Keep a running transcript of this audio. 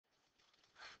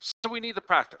So we need the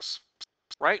practice,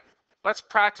 right? Let's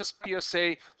practice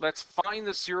PSA. Let's find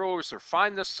the zeros or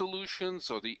find the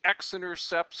solutions or the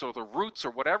x-intercepts or the roots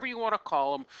or whatever you want to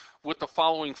call them with the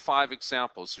following 5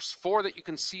 examples. There's 4 that you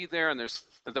can see there, and there's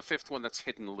the 5th one that's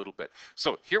hidden a little bit.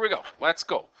 So here we go. Let's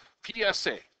go.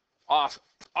 PSA. Awesome.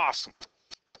 Awesome.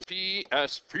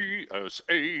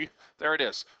 PSA. There it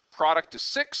is. Product is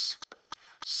 6.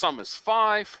 Sum is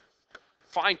 5.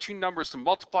 Find 2 numbers to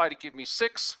multiply to give me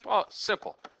 6. Well,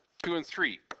 simple. 2 and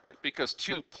 3. Because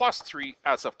 2 plus 3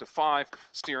 adds up to 5,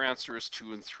 so your answer is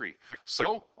 2 and 3.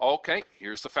 So, okay,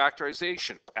 here's the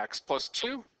factorization. X plus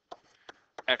 2,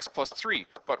 x plus 3.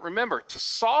 But remember, to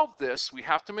solve this, we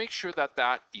have to make sure that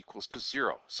that equals to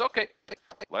 0. So, okay,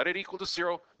 let it equal to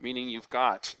 0, meaning you've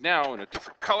got now in a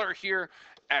different color here,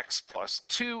 x plus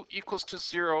 2 equals to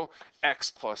 0,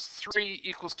 x plus 3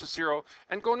 equals to 0,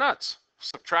 and go nuts.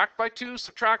 Subtract by 2,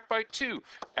 subtract by 2.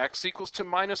 X equals to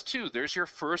minus 2. There's your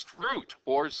first root,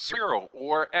 or 0,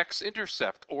 or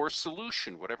x-intercept, or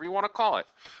solution, whatever you want to call it.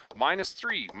 Minus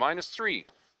 3, minus 3.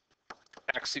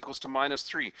 X equals to minus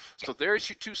 3. So there's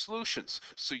your 2 solutions.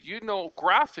 So you know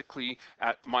graphically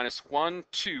at minus 1,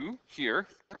 2 here,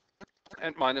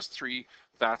 and minus 3,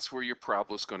 that's where your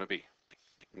parabola is going to be.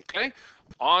 Okay,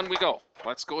 on we go.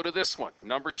 Let's go to this one,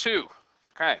 number 2.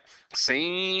 Okay,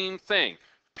 same thing.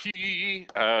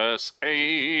 PSA.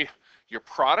 Your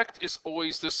product is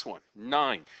always this one,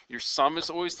 9. Your sum is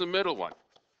always the middle one,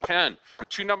 10.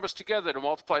 2 numbers together to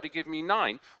multiply to give me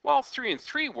 9. Well, 3 and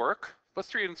 3 work, but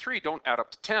 3 and 3 don't add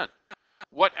up to 10.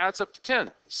 What adds up to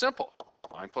 10? Simple,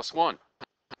 9 plus 1.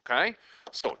 Okay,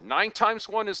 so 9 times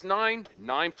 1 is 9.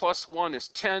 9 plus 1 is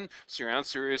 10. So your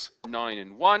answer is 9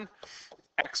 and 1.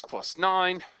 X plus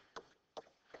 9.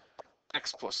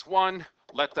 X plus 1.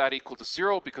 Let that equal to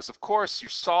 0 because, of course, you're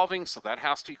solving, so that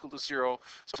has to equal to 0.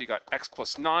 So you got x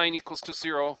plus 9 equals to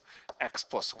 0, x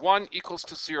plus 1 equals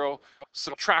to 0.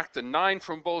 Subtract the 9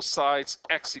 from both sides,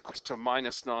 x equals to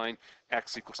minus 9,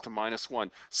 x equals to minus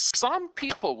 1. Some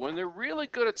people, when they're really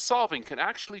good at solving, can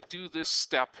actually do this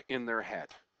step in their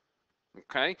head.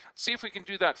 Okay, see if we can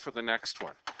do that for the next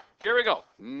one. Here we go,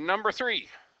 number 3.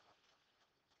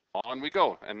 On we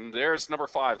go, and there's number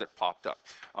 5 that popped up.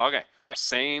 Okay.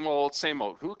 Same old, same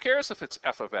old. Who cares if it's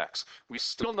f of x? We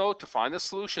still know to find the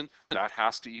solution, that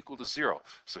has to equal to 0.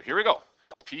 So here we go.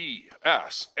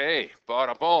 PSA,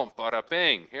 bada boom, bada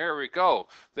bang. Here we go.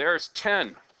 There's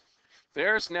 10.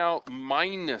 There's now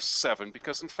minus 7,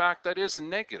 because in fact that is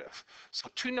negative. So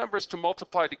 2 numbers to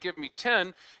multiply to give me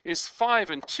 10 is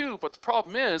 5 and 2, but the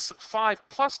problem is 5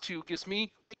 plus 2 gives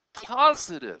me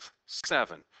positive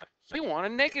 7. We want a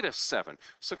negative 7.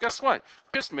 So guess what?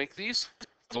 Just make these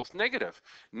both negative.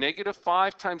 Negative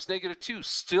 5 times negative 2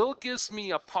 still gives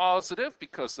me a positive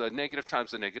because the negative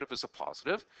times the negative is a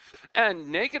positive. And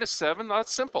negative 7,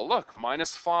 that's simple. Look,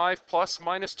 minus 5 plus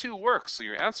minus 2 works. So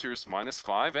your answer is minus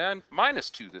 5 and minus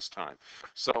 2 this time.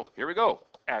 So here we go.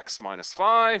 X minus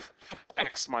 5,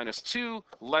 x minus 2,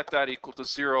 let that equal to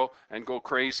 0 and go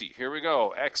crazy. Here we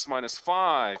go. X minus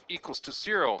 5 equals to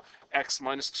 0. X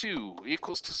minus 2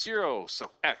 equals to 0.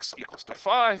 So x equals to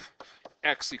 5.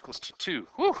 X equals to 2.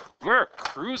 Whew, we're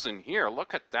cruising here.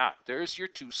 Look at that. There's your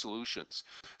 2 solutions.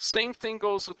 Same thing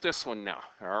goes with this one now.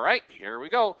 All right, here we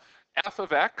go. F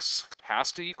of x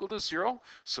has to equal to 0.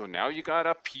 So now you got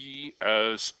a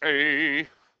PSA.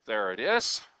 There it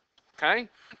is. Okay.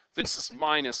 This is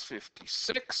minus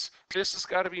 56. This has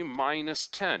got to be minus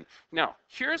 10. Now,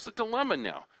 here's the dilemma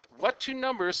now. What 2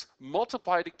 numbers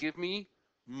multiply to give me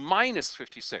minus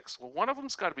 56? Well, one of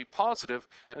them's got to be positive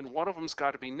and one of them's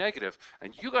got to be negative,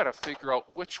 and you got to figure out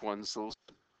which ones those.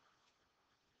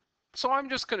 So I'm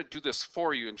just going to do this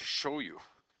for you and show you.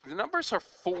 The numbers are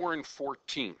 4 and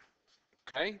 14.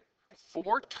 Okay,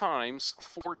 4 times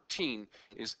 14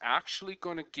 is actually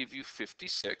going to give you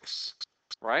 56,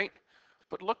 right?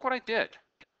 But look what I did.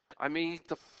 I made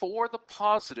the 4 the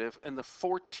positive and the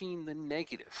 14 the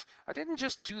negative. I didn't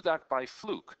just do that by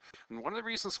fluke. And one of the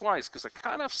reasons why is because I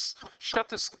kind of shut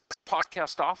this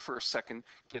podcast off for a second,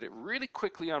 did it really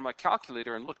quickly on my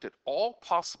calculator and looked at all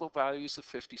possible values of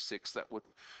 56 that would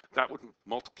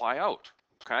multiply out.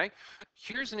 Okay?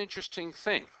 Here's an interesting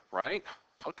thing, right?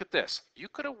 Look at this. You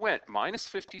could have went minus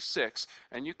 56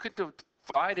 and you could have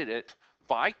divided it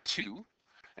by 2.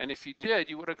 And if you did,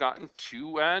 you would have gotten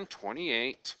 2 and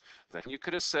 28. Then you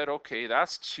could have said, okay,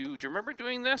 that's 2. Do you remember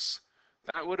doing this?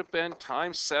 That would have been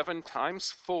times 7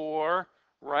 times 4,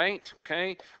 right?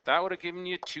 Okay, that would have given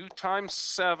you 2 times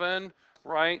 7,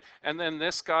 right? And then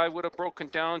this guy would have broken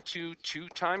down to 2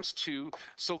 times 2.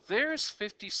 So there's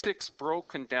 56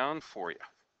 broken down for you.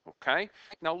 Okay,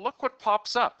 now look what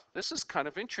pops up. This is kind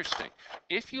of interesting.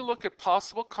 If you look at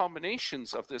possible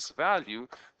combinations of this value,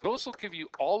 those will give you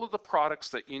all of the products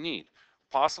that you need.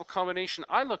 Possible combination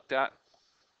I looked at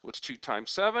was 2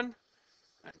 times 7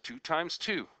 and 2 times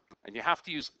 2. And you have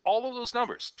to use all of those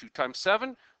numbers. 2 times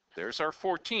 7, there's our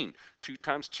 14. 2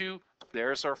 times 2,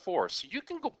 there's our 4. So you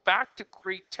can go back to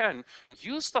grade 10,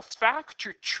 use the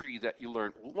factor tree that you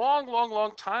learned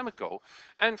long time ago,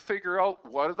 and figure out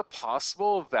what are the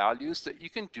possible values that you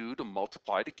can do to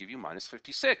multiply to give you minus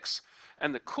 56.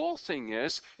 And the cool thing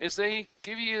is they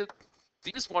give you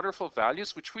these wonderful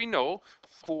values, which we know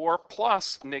 4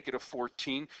 plus negative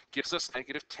 14 gives us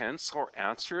negative 10, so our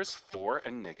answer is 4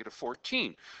 and negative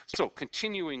 14. So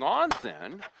continuing on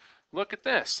then, look at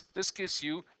this. This gives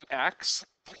you x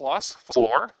plus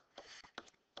 4,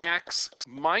 x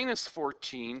minus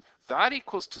 14, that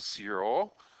equals to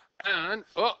 0, and,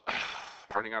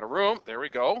 running out of room, there we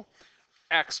go,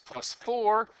 x plus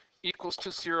 4 equals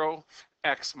to 0,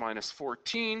 x minus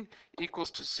 14 equals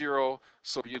to 0,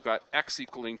 so you've got x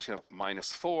equaling to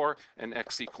minus 4 and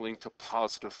x equaling to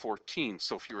positive 14.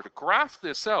 So if you were to graph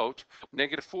this out,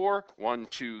 negative 4, 1,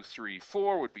 2, 3,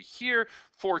 4 would be here,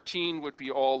 14 would be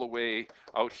all the way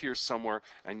out here somewhere,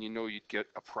 and you know you'd get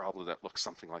a problem that looks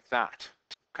something like that.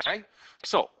 Okay,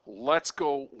 so let's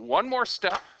go one more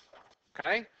step.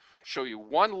 Okay, show you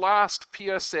one last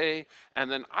PSA,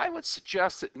 and then I would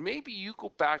suggest that maybe you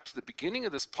go back to the beginning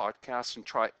of this podcast and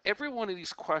try every one of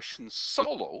these questions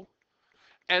solo,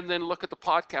 and then look at the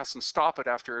podcast and stop it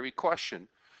after every question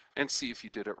and see if you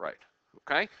did it right.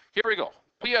 Okay, here we go.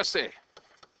 PSA,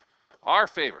 our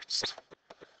favorites.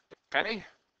 Okay,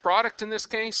 product in this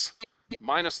case,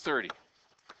 minus 30.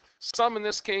 Sum in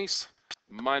this case,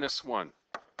 minus 1.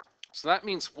 So that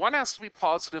means one has to be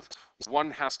positive,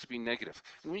 one has to be negative.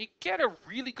 And when you get a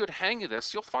really good hang of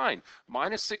this, you'll find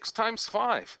minus 6 times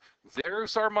 5.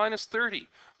 There's our minus 30.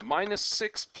 Minus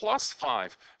 6 plus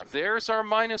 5. There's our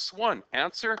minus 1.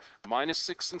 Answer, minus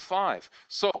 6 and 5.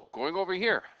 So going over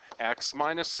here, x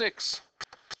minus 6,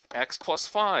 x plus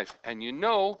 5. And you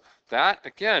know that,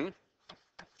 again,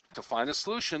 to find a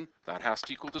solution, that has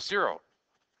to equal to 0.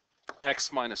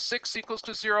 X minus 6 equals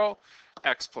to 0,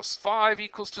 x plus 5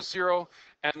 equals to 0,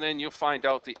 and then you'll find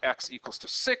out the x equals to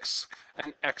 6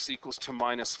 and x equals to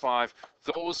minus 5.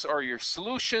 Those are your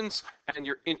solutions and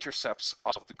your intercepts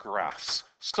of the graphs.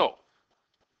 So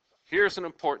here's an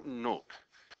important note.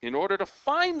 In order to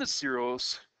find the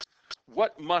zeros,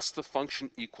 what must the function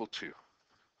equal to?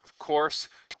 Of course,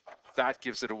 that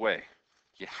gives it away.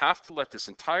 You have to let this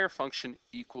entire function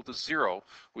equal to 0,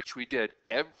 which we did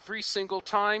every single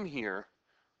time here,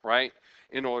 right,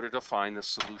 in order to find the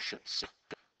solutions.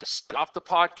 Stop the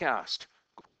podcast,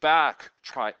 go back,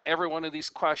 try every one of these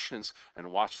questions,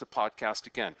 and watch the podcast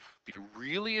again. Be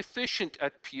really efficient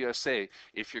at PSA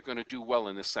if you're going to do well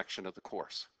in this section of the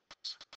course.